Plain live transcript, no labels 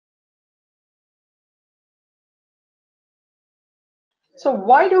So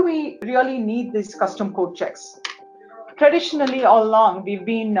why do we really need these custom code checks? Traditionally, all along, we've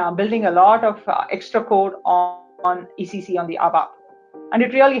been building a lot of extra code on ECC on the ABAP. And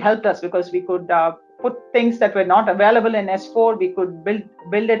it really helped us because we could put things that were not available in S4, we could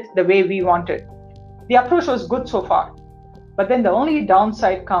build it the way we wanted. The approach was good so far. But then the only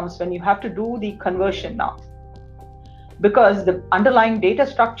downside comes when you have to do the conversion now. Because the underlying data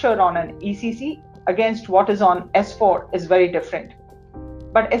structure on an ECC against what is on S4 is very different.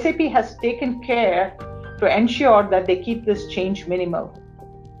 But SAP has taken care to ensure that they keep this change minimal.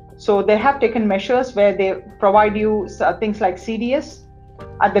 So they have taken measures where they provide you things like CDS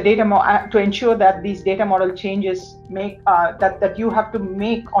at the data to ensure that these data model changes make that you have to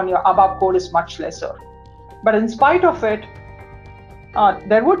make on your ABAP code is much lesser. But in spite of it,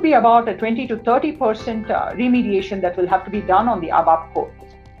 there would be about a 20 to 30% remediation that will have to be done on the ABAP code.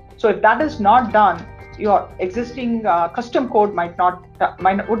 So if that is not done, your existing custom code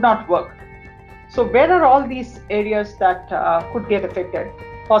would not work. So where are all these areas that could get affected?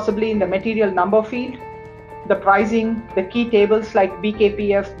 Possibly in the material number field, the pricing, the key tables like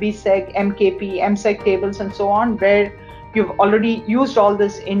BKPF, BSEG, MKP, MSEG tables, and so on, where you've already used all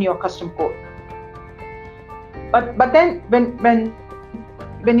this in your custom code. But then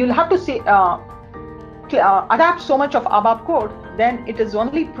when you'll have to say adapt so much of ABAP code, then it is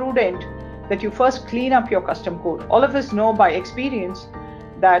only prudent that you first clean up your custom code. All of us know by experience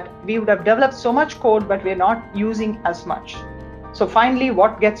that we would have developed so much code, but we're not using as much. So finally,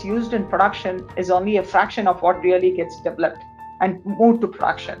 what gets used in production is only a fraction of what really gets developed and moved to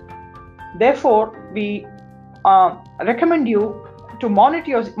production. Therefore, we recommend you to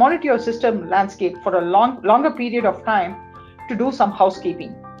monitor your system landscape for a longer period of time to do some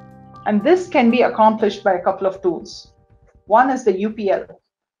housekeeping. And this can be accomplished by a couple of tools. One is the UPL,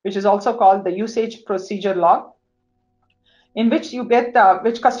 which is also called the Usage Procedure Log, in which you get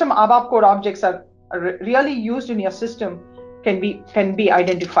which custom ABAP code objects are really used in your system can be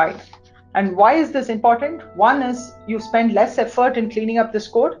identified. And why is this important? One is you spend less effort in cleaning up this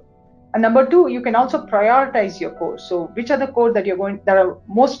code, and number two, you can also prioritize your code. So which are the code that are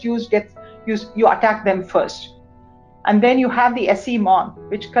most used you attack them first. And then you have the SEMON,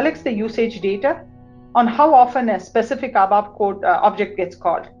 which collects the usage data on how often a specific ABAP code object gets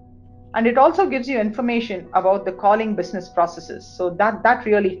called. And it also gives you information about the calling business processes. So that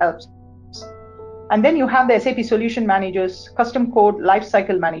really helps. And then you have the SAP Solution Manager's custom code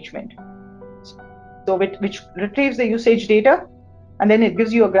lifecycle management. So which retrieves the usage data, and then it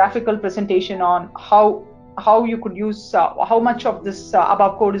gives you a graphical presentation on how you could use, how much of this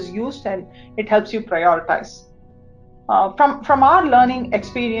ABAP code is used, and it helps you prioritize. From our learning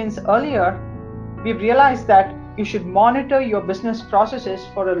experience earlier, we've realized that you should monitor your business processes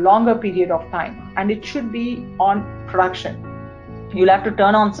for a longer period of time, and it should be on production. You'll have to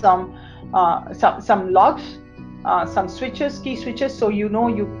turn on some logs, some switches, key switches, so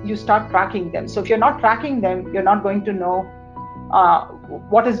you start tracking them. So if you're not tracking them, you're not going to know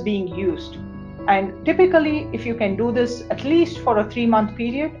what is being used. And typically, if you can do this at least for a 3-month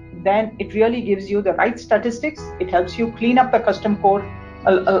period, then it really gives you the right statistics. It helps you clean up the custom code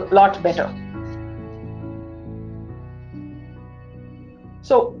a lot better.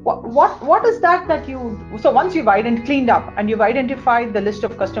 So what is that you, so once you've cleaned up and you've identified the list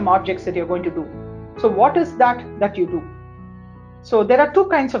of custom objects that you're going to do, so what is that you do? So there are two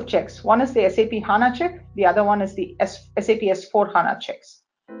kinds of checks. One is the SAP HANA check. The other one is the SAP S4 HANA checks.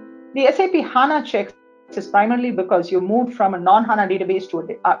 The SAP HANA check is primarily because you moved from a non-HANA database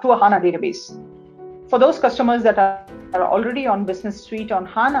to a HANA database. For those customers that are already on Business Suite on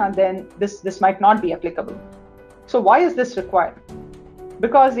HANA, then this might not be applicable. So why is this required?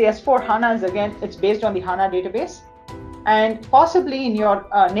 Because the S4 HANA is, again, it's based on the HANA database, and possibly in your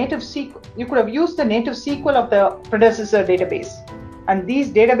native SQL, you could have used the native SQL of the predecessor database, and these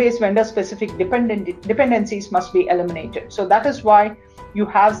database vendor-specific dependencies must be eliminated. So that is why you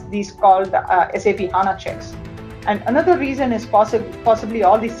have these called SAP HANA checks. And another reason is possibly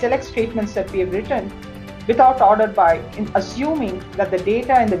all these select statements that we have written without order by assuming that the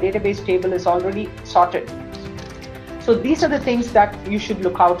data in the database table is already sorted. So these are the things that you should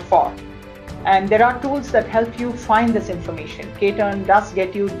look out for. And there are tools that help you find this information. Kturn does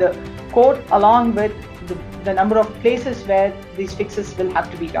get you the code along with the number of places where these fixes will have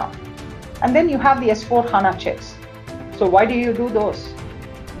to be done. And then you have the S4 HANA checks. So why do you do those?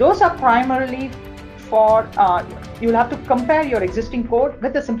 Those are primarily for, you'll have to compare your existing code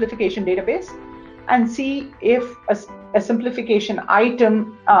with the simplification database and see if a simplification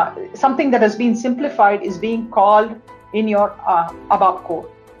item, something that has been simplified, is being called in your ABAP code.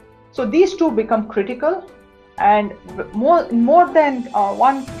 So these two become critical, And more than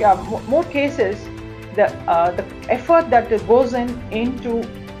more cases, the effort that goes into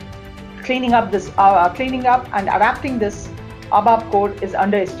cleaning up and adapting this ABAP code is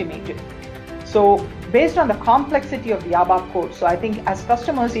underestimated. So based on the complexity of the ABAP code, so I think as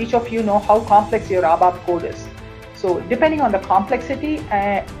customers, each of you know how complex your ABAP code is. So depending on the complexity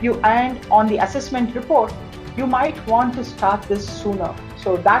and on the assessment report, you might want to start this sooner.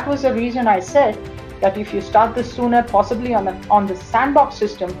 So that was the reason I said that if you start this sooner, possibly on the sandbox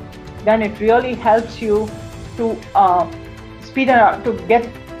system, then it really helps you to speed it up, to get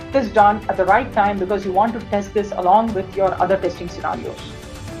this done at the right time, because you want to test this along with your other testing scenarios.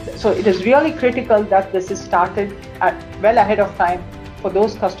 So it is really critical that this is started well ahead of time for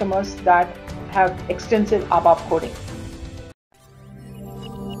those customers that have extensive ABAP coding.